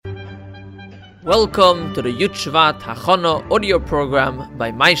Welcome to the Shevat Hachana audio program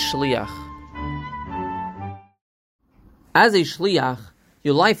by my Shliach. As a Shliach,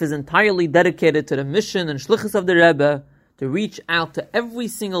 your life is entirely dedicated to the mission and Shluchim of the Rebbe to reach out to every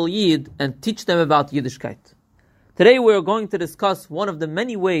single Yid and teach them about Yiddishkeit. Today we are going to discuss one of the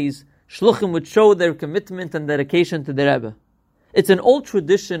many ways Shluchim would show their commitment and dedication to the Rebbe. It's an old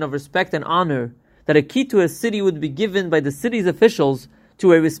tradition of respect and honor that a key to a city would be given by the city's officials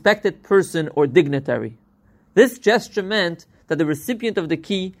to a respected person or dignitary. This gesture meant that the recipient of the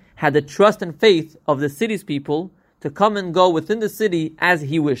key had the trust and faith of the city's people to come and go within the city as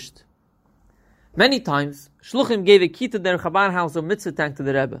he wished. Many times, Shluchim gave a key to their Chabad house or mitzvah tank to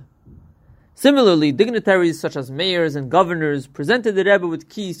the Rebbe. Similarly, dignitaries such as mayors and governors presented the Rebbe with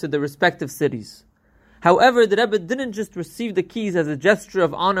keys to their respective cities. However, the Rebbe didn't just receive the keys as a gesture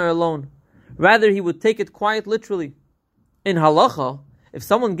of honor alone. Rather, he would take it quite literally. In halacha, if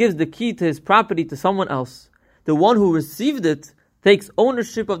someone gives the key to his property to someone else, the one who received it takes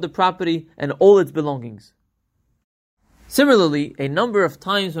ownership of the property and all its belongings. Similarly, a number of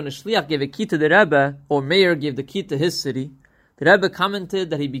times when a shliach gave a key to the Rebbe or mayor gave the key to his city, the Rebbe commented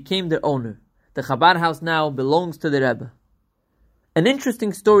that he became their owner. The Chabad house now belongs to the Rebbe. An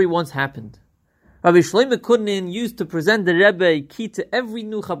interesting story once happened. Rabbi Shlomo Kunin used to present the Rebbe a key to every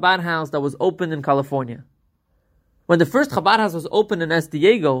new Chabad house that was opened in California. When the first Chabad house was opened in S.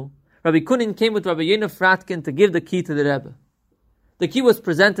 Diego, Rabbi Kunin came with Rabbi Yonah Fratkin to give the key to the Rebbe. The key was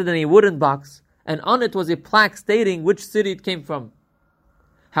presented in a wooden box, and on it was a plaque stating which city it came from.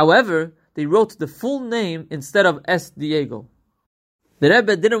 However, they wrote the full name instead of S. Diego. The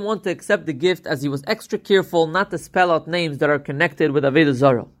Rebbe didn't want to accept the gift as he was extra careful not to spell out names that are connected with Avodah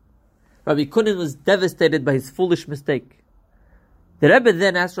Zarah. Rabbi Kunin was devastated by his foolish mistake. The Rebbe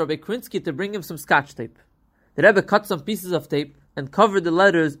then asked Rabbi Krinsky to bring him some scotch tape. The Rebbe cut some pieces of tape and covered the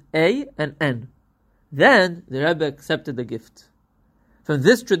letters A and N. Then the Rebbe accepted the gift. From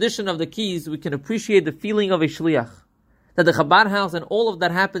this tradition of the keys, we can appreciate the feeling of a shliach, that the Chabad house and all of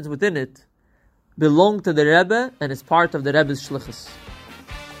that happens within it belong to the Rebbe and is part of the Rebbe's shlichus.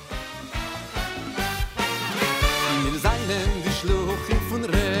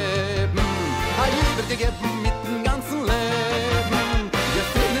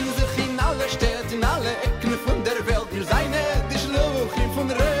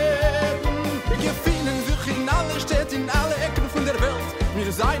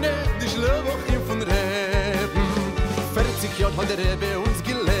 Seine die Shluchim von Rebbe 40 Jahre hat der Rebbe uns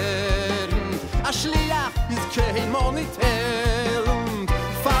gelernt a Shliach ist kein Monitel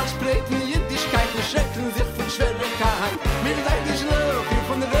Versprechen Jiddischkeiten schrecken sich von Schwierigkeit Wir seid die Shluchim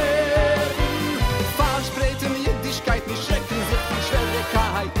von Rebbe Versprechen Jiddischkeiten schrecken sich von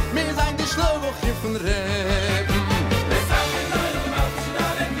Schwierigkeit Wir seid die Shluchim von Rebbe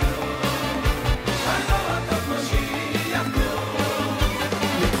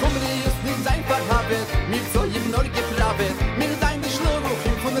Mir so im Nord geplavet, mir sein die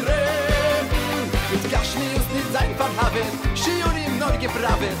Shluchim von Rebbe. Mit Gashmi ist nicht sein Verhaben, Shiur im Nord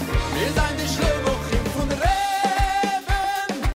geplavet, mir sein die Shluchim